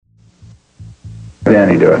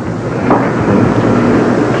Danny do it.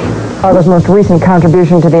 Harlow's most recent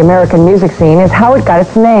contribution to the American music scene is how it got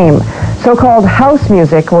its name. So-called house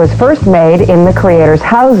music was first made in the creators'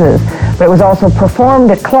 houses, but it was also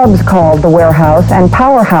performed at clubs called the Warehouse and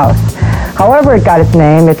Powerhouse. However it got its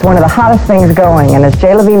name, it's one of the hottest things going, and as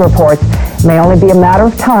Jay Levine reports, it may only be a matter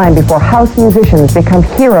of time before house musicians become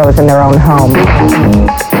heroes in their own home.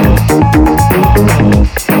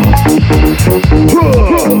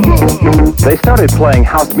 They started playing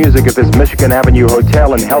house music at this Michigan Avenue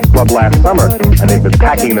Hotel and Health Club last summer, and they've been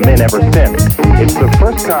packing them in ever since. It's the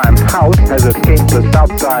first time house has escaped the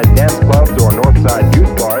Southside dance clubs or Northside juice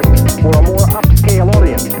bars for a more upscale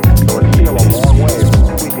audience, so it's still a long way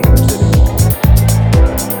from sweeping the city.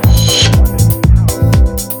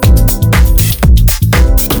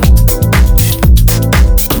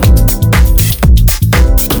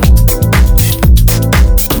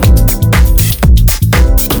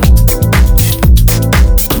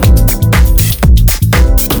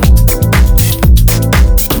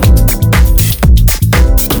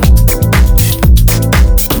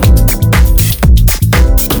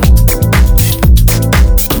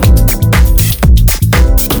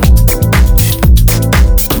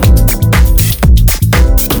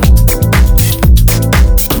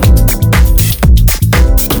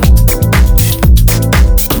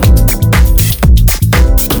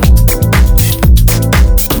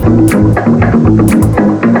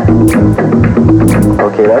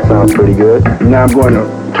 Pretty good. Now I'm going to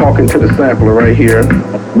talk into the sampler right here.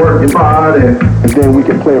 Work your body. And then we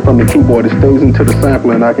can play it from the keyboard. It stays into the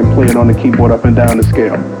sampler and I can play it on the keyboard up and down the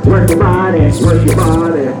scale. Work your body, work your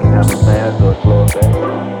body. That's a fast or slow thing.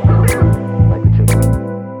 Like the children.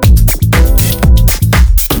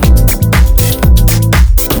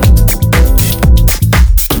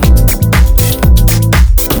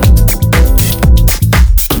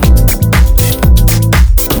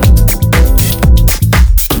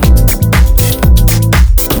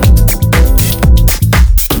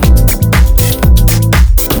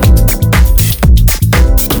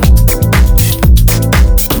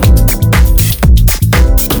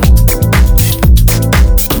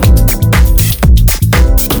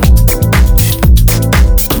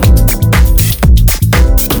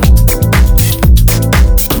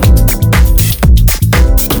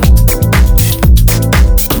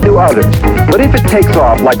 Others. But if it takes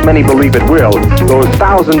off like many believe it will, those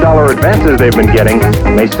 $1,000 advances they've been getting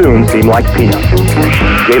may soon seem like peanuts.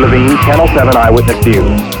 Jay Levine, Channel 7 Eyewitness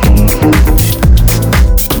News.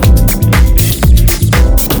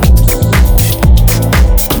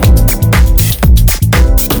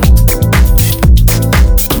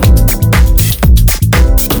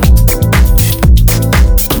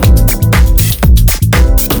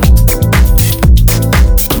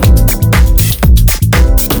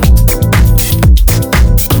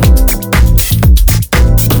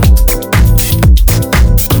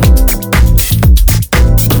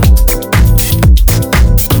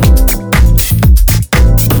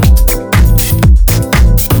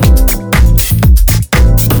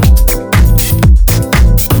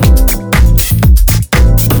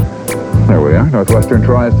 Northwestern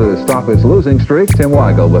tries to stop its losing streak. Tim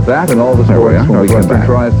Weigel with that and all the sports when we come back. Northwestern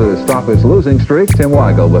tries to stop its losing streak. Tim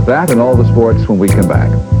Weigel with that and all the sports when we come back.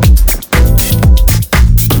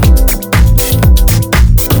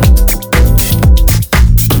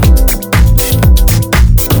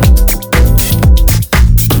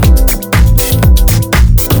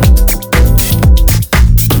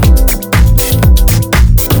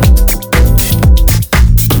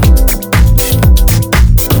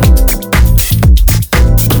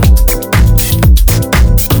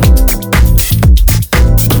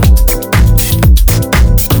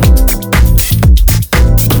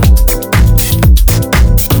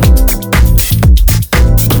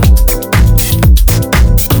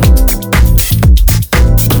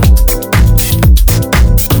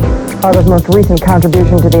 Harlow's most recent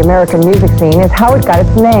contribution to the American music scene is how it got its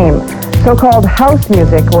name. So-called house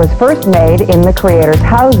music was first made in the creators'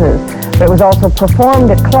 houses, but it was also performed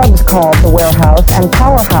at clubs called the Warehouse and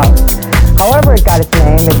Powerhouse. However it got its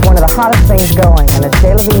name, it's one of the hottest things going, and as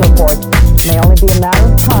Jay Levine reports, it may only be a matter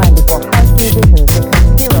of time before house musicians become